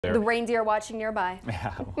The reindeer watching nearby.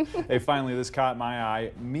 Yeah. Hey, finally, this caught my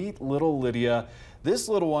eye. Meet little Lydia. This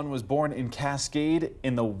little one was born in Cascade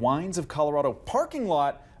in the Wines of Colorado parking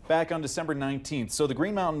lot back on December 19th. So the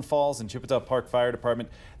Green Mountain Falls and Chipita Park Fire Department,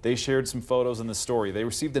 they shared some photos in the story. They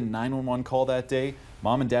received a 911 call that day.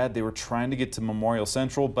 Mom and Dad, they were trying to get to Memorial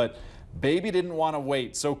Central, but baby didn't want to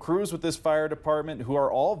wait. So crews with this fire department, who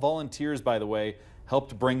are all volunteers, by the way,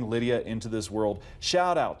 helped bring Lydia into this world.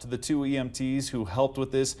 Shout out to the 2 EMTs who helped with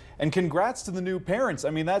this, and congrats to the new parents.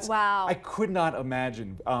 I mean, that's, wow. I could not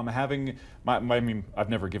imagine having I mean, I've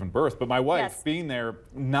never given birth, but my wife being there,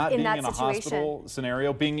 not being in a hospital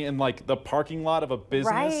scenario, being in like the parking lot of a business.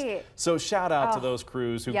 Right. So shout out to those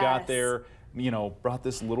crews who got there, you know, brought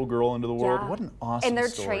this little girl into the world. What an awesome story. And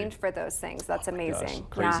they're trained for those things. That's amazing.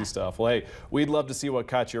 Crazy stuff. Well, hey, we'd love to see what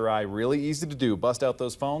caught your eye. Really easy to do. Bust out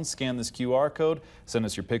those phones, scan this QR code, send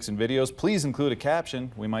us your pics and videos. Please include a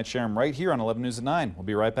caption. We might share them right here on 11 News at 9. We'll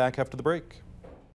be right back after the break.